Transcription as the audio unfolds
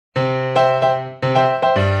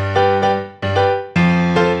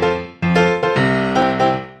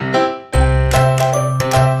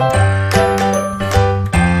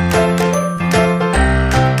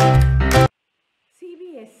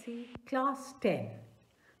10.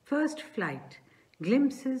 First Flight,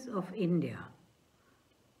 Glimpses of India.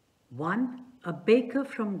 1. A baker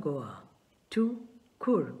from Goa. 2.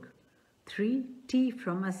 Coorg. 3. Tea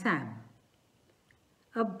from Assam.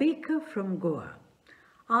 A baker from Goa.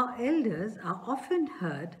 Our elders are often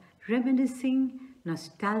heard reminiscing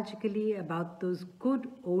nostalgically about those good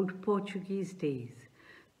old Portuguese days,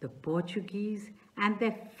 the Portuguese and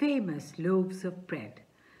their famous loaves of bread.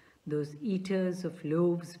 Those eaters of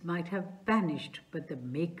loaves might have vanished, but the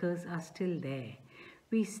makers are still there.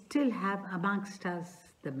 We still have amongst us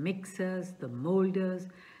the mixers, the moulders,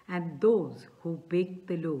 and those who bake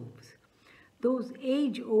the loaves. Those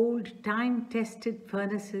age-old, time-tested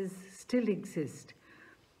furnaces still exist.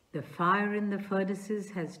 The fire in the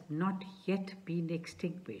furnaces has not yet been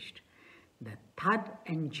extinguished. The thud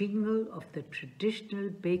and jingle of the traditional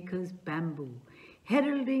baker's bamboo,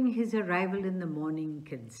 heralding his arrival in the morning,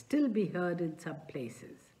 can still be heard in some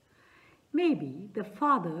places. Maybe the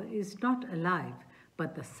father is not alive,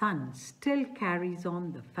 but the son still carries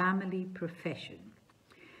on the family profession.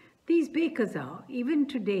 These bakers are, even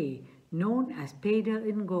today, known as Peda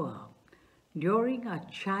in Goa. During our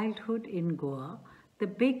childhood in Goa, the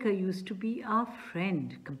baker used to be our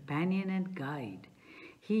friend, companion, and guide.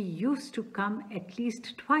 He used to come at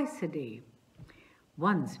least twice a day.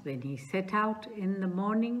 Once when he set out in the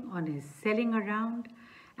morning on his selling around,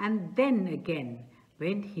 and then again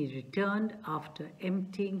when he returned after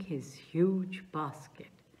emptying his huge basket.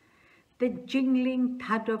 The jingling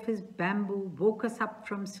thud of his bamboo woke us up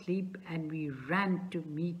from sleep, and we ran to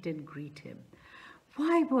meet and greet him.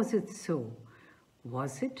 Why was it so?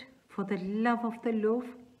 Was it for the love of the loaf?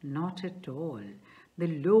 Not at all. The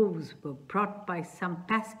loaves were brought by some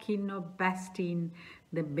Pasquin or Bastine,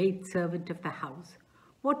 the maidservant of the house.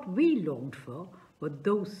 What we longed for were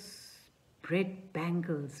those bread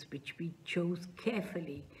bangles which we chose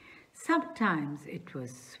carefully. Sometimes it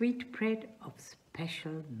was sweet bread of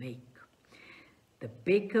special make. The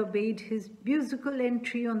baker made his musical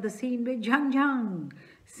entry on the scene with jang jang,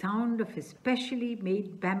 sound of his specially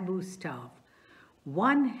made bamboo staff.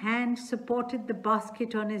 One hand supported the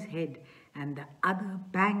basket on his head, and the other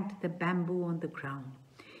banged the bamboo on the ground.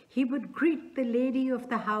 He would greet the lady of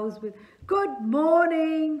the house with "Good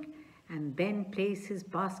morning," and then place his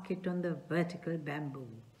basket on the vertical bamboo.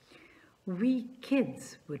 We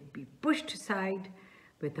kids would be pushed aside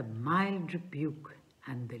with a mild rebuke,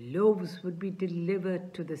 and the loaves would be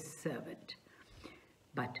delivered to the servant.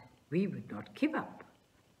 But we would not give up.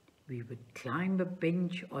 We would climb a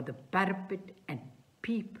bench or the parapet and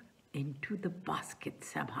peep into the basket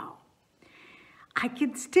somehow. I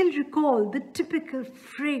can still recall the typical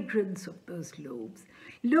fragrance of those loaves,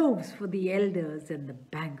 loaves for the elders and the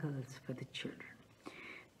bangles for the children.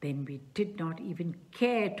 Then we did not even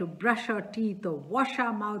care to brush our teeth or wash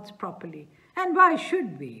our mouths properly. And why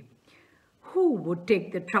should we? Who would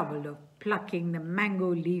take the trouble of plucking the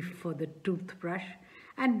mango leaf for the toothbrush?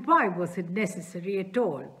 And why was it necessary at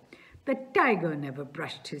all? The tiger never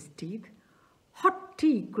brushed his teeth. Hot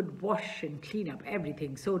tea could wash and clean up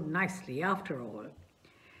everything so nicely after all.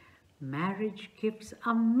 Marriage gifts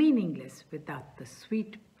are meaningless without the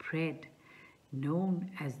sweet bread known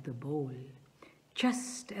as the bowl.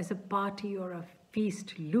 Just as a party or a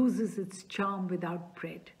feast loses its charm without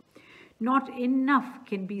bread, not enough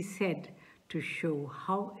can be said to show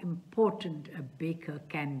how important a baker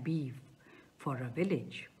can be for a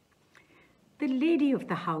village. The lady of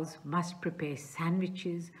the house must prepare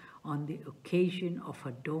sandwiches on the occasion of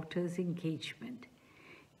her daughter's engagement.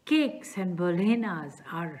 Cakes and bolenas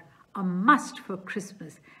are a must for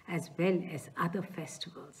Christmas as well as other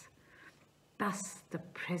festivals. Thus, the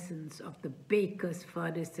presence of the baker's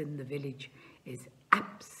furnace in the village is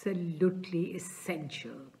absolutely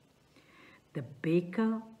essential. The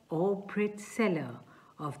baker or bread seller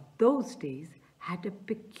of those days had a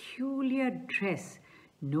peculiar dress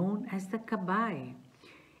known as the kabai.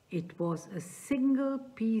 It was a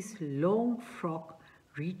single-piece long frock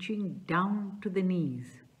reaching down to the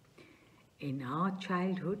knees. In our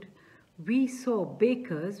childhood, we saw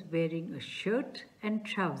bakers wearing a shirt and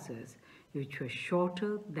trousers which were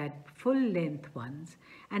shorter than full-length ones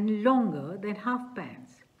and longer than half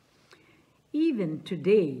pants. Even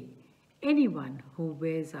today, anyone who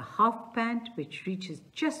wears a half pant which reaches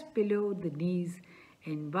just below the knees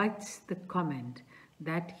invites the comment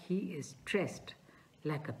that he is dressed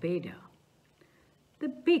like a peda. The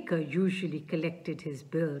baker usually collected his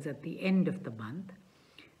bills at the end of the month.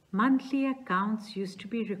 Monthly accounts used to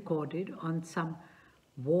be recorded on some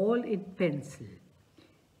wall in pencil.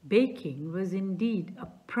 Baking was indeed a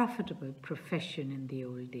profitable profession in the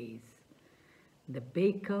old days. The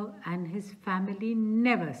baker and his family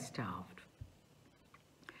never starved.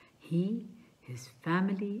 He, his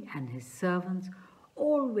family, and his servants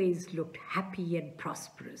always looked happy and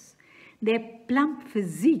prosperous. Their plump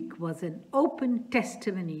physique was an open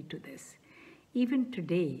testimony to this. Even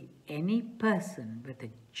today, any person with a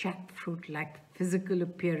jackfruit-like physical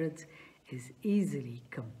appearance is easily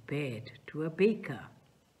compared to a baker.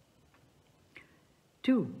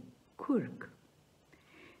 2. Coorg.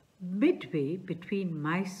 Midway between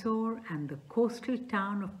Mysore and the coastal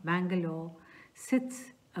town of Bangalore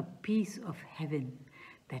sits a piece of heaven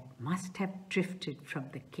that must have drifted from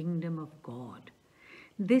the kingdom of God.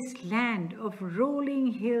 This land of rolling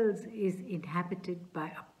hills is inhabited by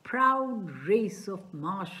a proud race of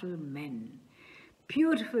martial men,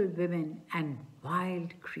 beautiful women, and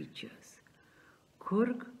wild creatures.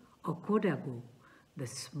 Coorg or Kodagu, the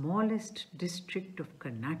smallest district of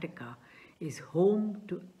Karnataka, is home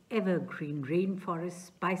to evergreen rainforests,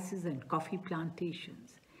 spices, and coffee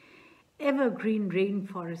plantations. Evergreen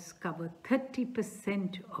rainforests cover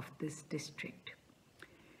 30% of this district.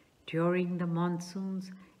 During the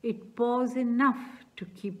monsoons, it pours enough to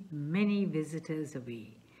keep many visitors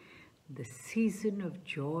away. The season of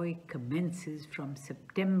joy commences from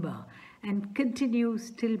September and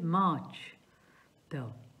continues till March. The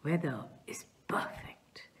weather is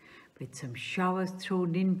perfect, with some showers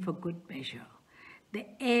thrown in for good measure. The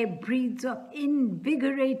air breathes of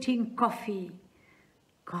invigorating coffee.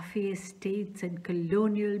 Coffee estates and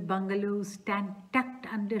colonial bungalows stand tucked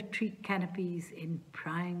under tree canopies in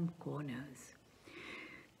prime corners.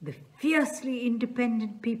 The fiercely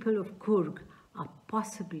independent people of Coorg are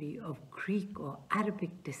possibly of Greek or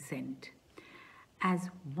Arabic descent. As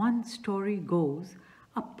one story goes,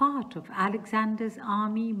 a part of Alexander's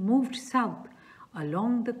army moved south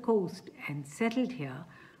along the coast and settled here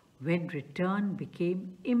when return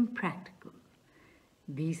became impractical.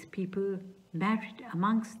 These people married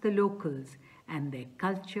amongst the locals, and their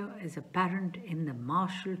culture is apparent in the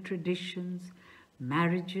martial traditions,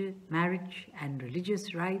 marriage and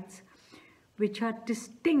religious rites, which are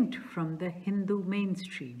distinct from the Hindu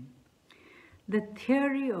mainstream. The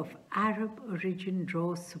theory of Arab origin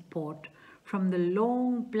draws support from the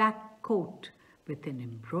long black coat with an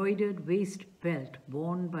embroidered waist belt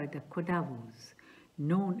worn by the Kodavus,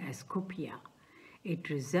 known as kufiya. It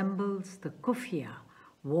resembles the kufiya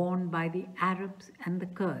worn by the Arabs and the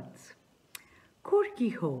Kurds.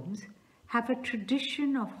 Coorgi homes have a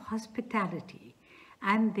tradition of hospitality,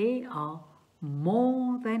 and they are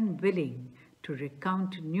more than willing to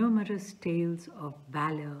recount numerous tales of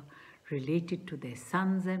valor related to their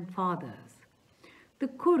sons and fathers. The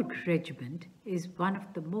Coorg regiment is one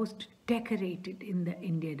of the most decorated in the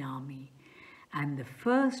Indian Army, and the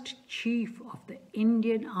first chief of the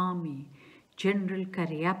Indian Army, General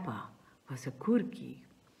Cariappa, was a Coorgi.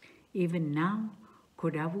 Even now,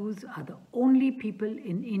 Kodavus are the only people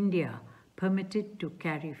in India permitted to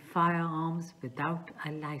carry firearms without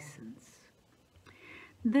a license.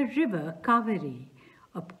 The river Kaveri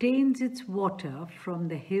obtains its water from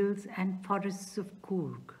the hills and forests of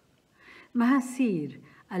Coorg. Mahasir,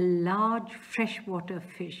 a large freshwater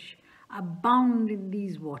fish, abound in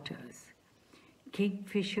these waters.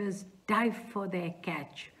 Kingfishers dive for their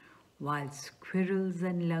catch, while squirrels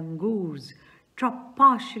and langurs drop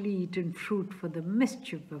partially eaten fruit for the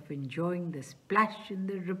mischief of enjoying the splash and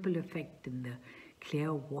the ripple effect in the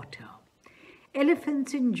clear water.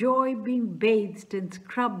 Elephants enjoy being bathed and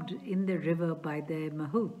scrubbed in the river by their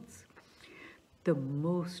mahouts. The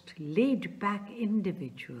most laid-back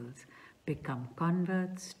individuals become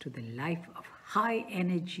converts to the life of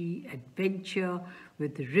high-energy adventure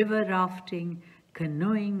with river rafting,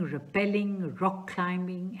 canoeing, rappelling, rock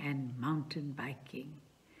climbing, and mountain biking.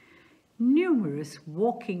 Numerous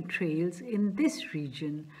walking trails in this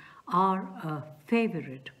region are a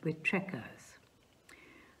favorite with trekkers.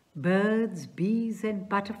 Birds, bees, and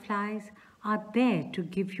butterflies are there to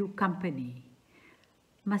give you company.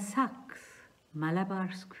 Masaks,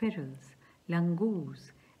 Malabar squirrels,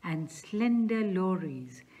 langurs, and slender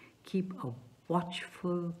lories keep a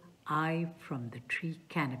watchful eye from the tree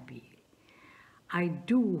canopy. I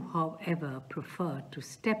do, however, prefer to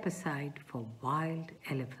step aside for wild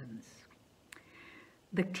elephants.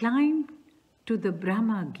 The climb to the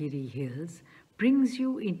Brahmagiri hills brings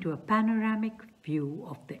you into a panoramic view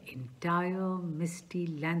of the entire misty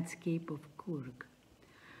landscape of Coorg.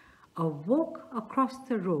 A walk across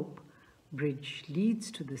the rope bridge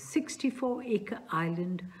leads to the 64-acre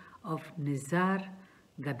island of Nizar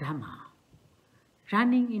Gadhama,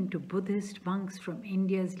 running into Buddhist monks from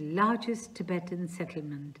India's largest Tibetan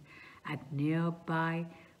settlement at nearby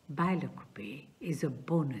Bailakuppe is a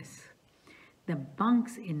bonus. The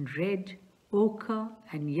monks in red, ochre,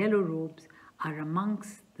 and yellow robes are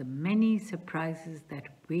amongst the many surprises that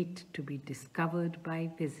wait to be discovered by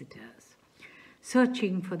visitors,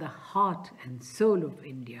 searching for the heart and soul of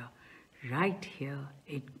India right here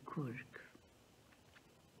in Coorg.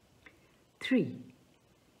 3.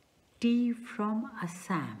 Tea from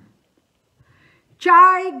Assam.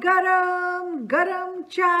 Chai garam, garam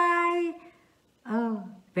chai, a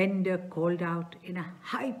vendor called out in a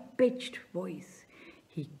high-pitched voice.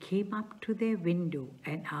 He came up to their window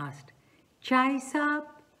and asked, Chai sahab?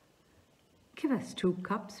 Give us 2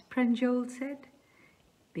 cups, Pranjal said.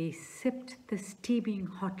 They sipped the steaming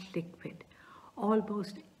hot liquid.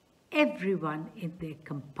 Almost everyone in their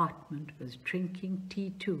compartment was drinking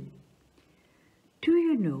tea too. Do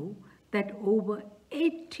you know that over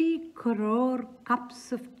 80 crore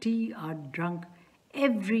cups of tea are drunk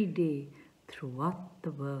every day throughout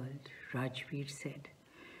the world, Rajveer said.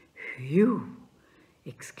 Phew,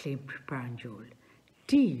 exclaimed Pranjal.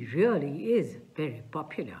 Tea really is very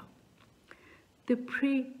popular.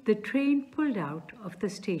 The train pulled out of the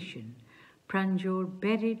station. Pranjal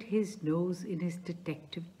buried his nose in his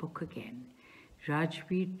detective book again.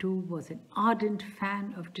 Rajveer too was an ardent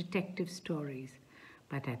fan of detective stories,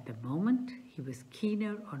 but at the moment he was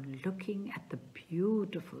keener on looking at the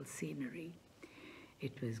beautiful scenery.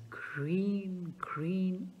 It was green,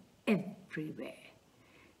 green everywhere.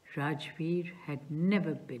 Rajveer had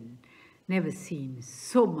never seen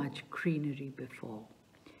so much greenery before.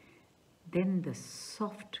 Then the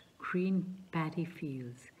soft green paddy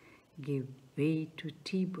fields gave way to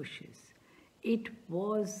tea bushes. It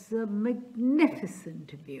was a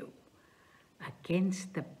magnificent view.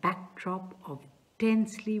 Against the backdrop of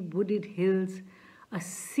densely wooded hills, a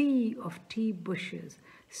sea of tea bushes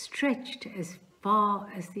stretched as far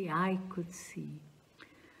as the eye could see.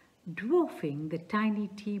 Dwarfing the tiny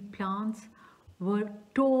tea plants were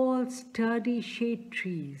tall, sturdy shade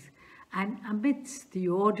trees, and amidst the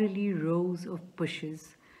orderly rows of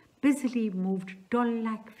bushes busily moved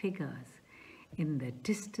doll-like figures. In the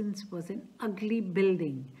distance was an ugly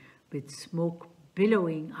building with smoke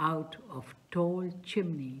billowing out of tall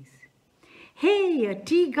chimneys. Hey, a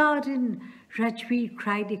tea garden! Rajveer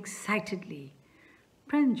cried excitedly.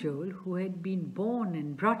 Pranjal, who had been born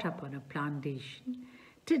and brought up on a plantation,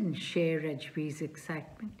 didn't share Rajveer's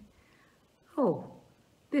excitement. Oh,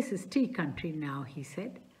 this is tea country now, he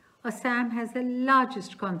said. Assam has the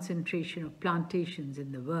largest concentration of plantations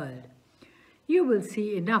in the world. You will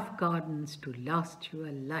see enough gardens to last you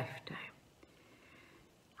a lifetime.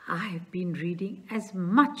 I have been reading as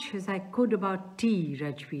much as I could about tea,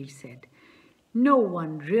 Rajveer said. No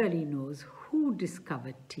one really knows who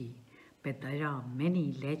discovered tea, but there are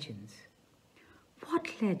many legends. What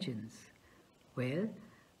legends? Well,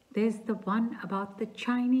 there's the one about the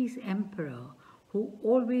Chinese emperor who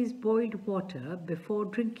always boiled water before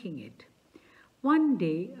drinking it. One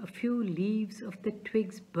day, a few leaves of the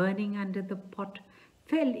twigs burning under the pot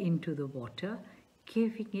fell into the water,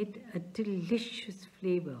 giving it a delicious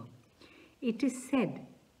flavor. It is said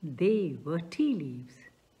they were tea leaves.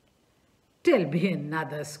 Tell me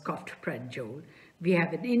another, scoffed Pranjal. We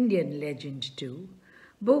have an Indian legend too.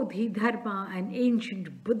 Bodhidharma, an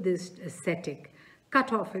ancient Buddhist ascetic,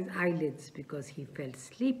 cut off his eyelids because he felt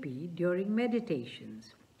sleepy during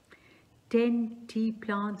meditations. 10 tea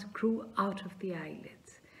plants grew out of the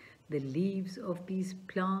eyelids. The leaves of these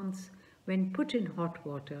plants, when put in hot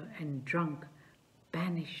water and drunk,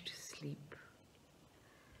 banished sleep.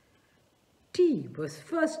 Tea was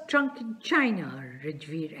first drunk in China,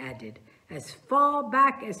 Rajveer added, as far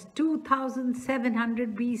back as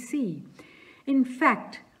 2700 BC. In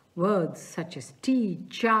fact, words such as tea,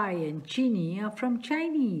 chai, and chini are from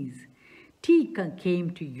Chinese. Tea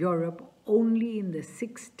came to Europe only in the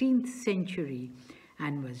 16th century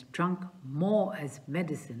and was drunk more as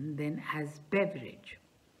medicine than as beverage.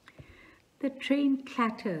 The train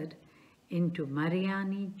clattered into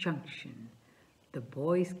Mariani Junction. The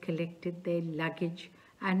boys collected their luggage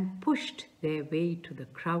and pushed their way to the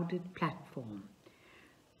crowded platform.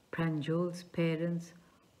 Pranjal's parents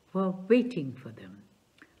were waiting for them.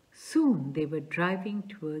 Soon they were driving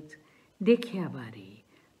towards Dekhiavari,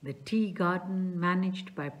 the tea garden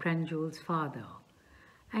managed by Pranjal's father.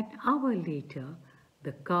 An hour later,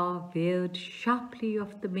 the car veered sharply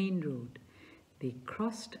off the main road. They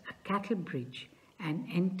crossed a cattle bridge and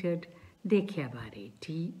entered Dekhiavari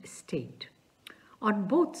tea estate. On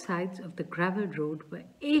both sides of the gravel road were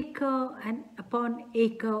acre and upon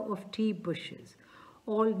acre of tea bushes,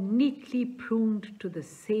 all neatly pruned to the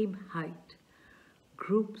same height.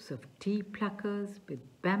 Groups of tea pluckers with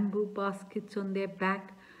bamboo baskets on their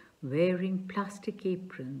back, wearing plastic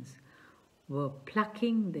aprons, were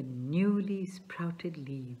plucking the newly sprouted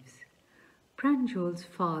leaves. Pranjal's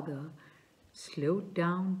father slowed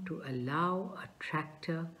down to allow a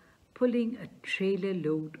tractor pulling a trailer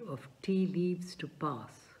load of tea leaves to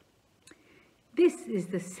pass. This is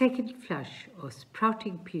the second flush or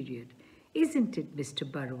sprouting period, isn't it, Mr.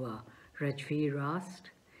 Barua? Rajveer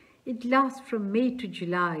asked. It lasts from May to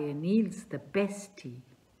July and yields the best tea.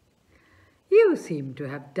 You seem to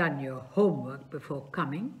have done your homework before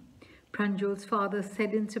coming, Pranjal's father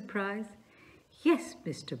said in surprise. Yes,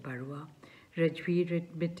 Mr. Barua, Rajveer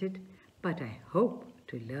admitted, but I hope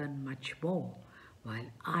to learn much more while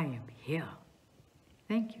I am here.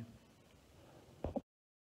 Thank you.